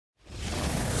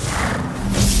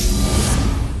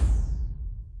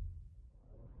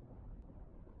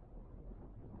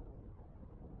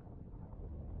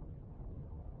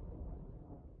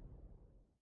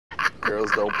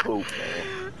Girls don't poop,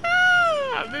 man.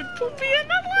 I've been pooping in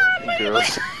the lot lately.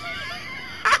 Girls.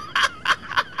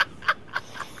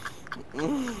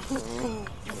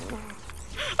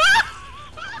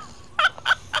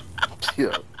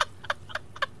 Yeah.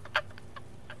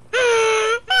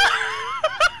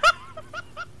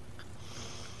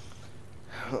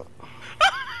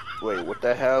 Wait, what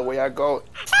the hell? Where I go?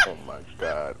 Oh my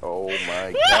god. Oh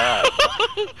my god.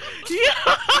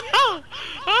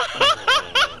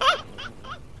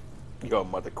 Your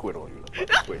mother quit on you.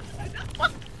 Mother quit.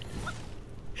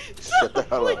 Shut the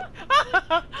hell up.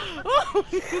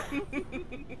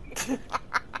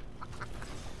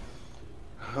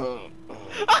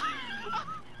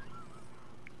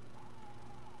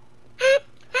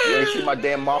 You ain't see my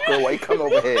damn marker? Why you come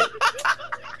over here?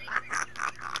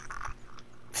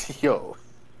 Yo.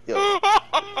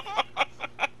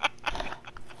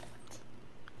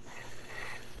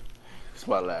 It's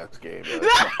my last game, yo.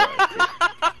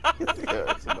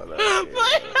 It's my last game.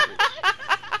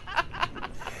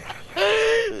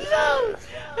 No!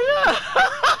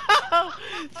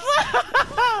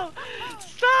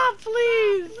 Stop,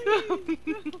 please!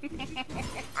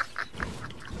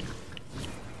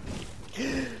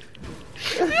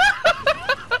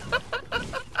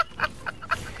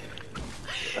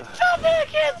 Stop it! I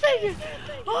can't take it!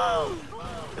 Oh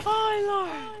my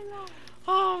lord!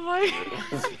 Oh my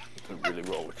god! What's really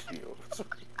wrong with you?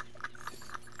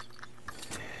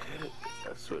 I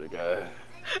swear to God.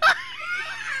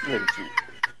 Look at you.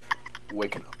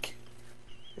 Waking up.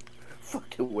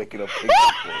 Fucking waking up.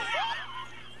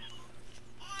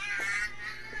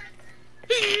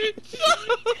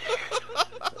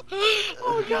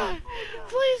 Oh god!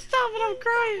 Please stop it! I'm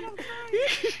crying!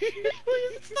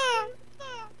 Please stop!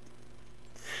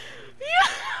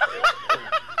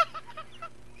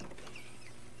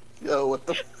 Yo, what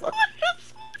the fuck?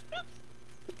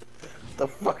 The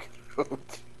fuck? Yo,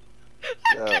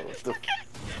 what the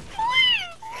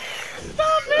Please!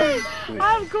 Stop it!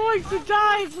 I'm going to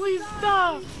die! Please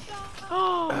stop!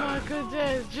 Oh my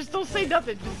goodness! Just don't say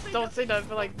nothing. Just don't say nothing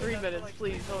for like 3 minutes,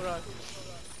 please. Hold on.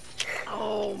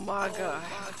 Oh my god.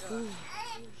 Ooh.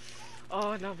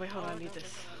 Oh no, wait, hold on. I need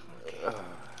this.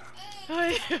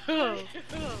 Okay.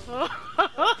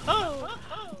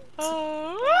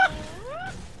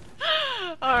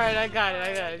 Alright, I got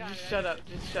it. Just shut up.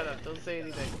 Don't say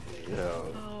anything.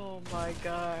 Yo. Oh my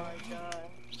god.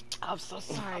 I'm so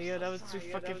sorry, yo. That was too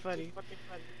fucking funny.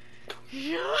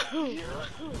 Yo.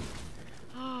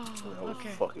 Oh, That was okay.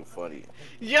 fucking funny.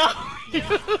 Yo.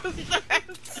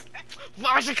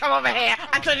 Why would you come over here?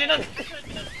 I told you to.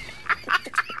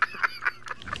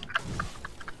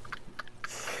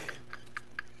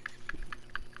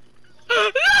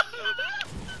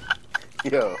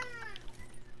 Yo.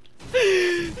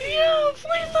 Yo,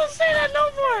 please don't say that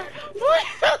no more.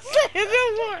 Please don't say it no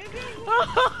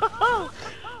more.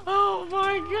 Oh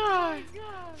my god.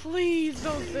 Please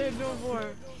don't say it no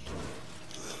more.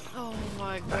 Oh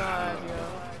my god,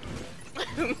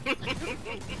 yo.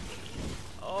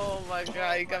 Oh my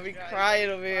god, you got me crying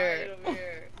over here.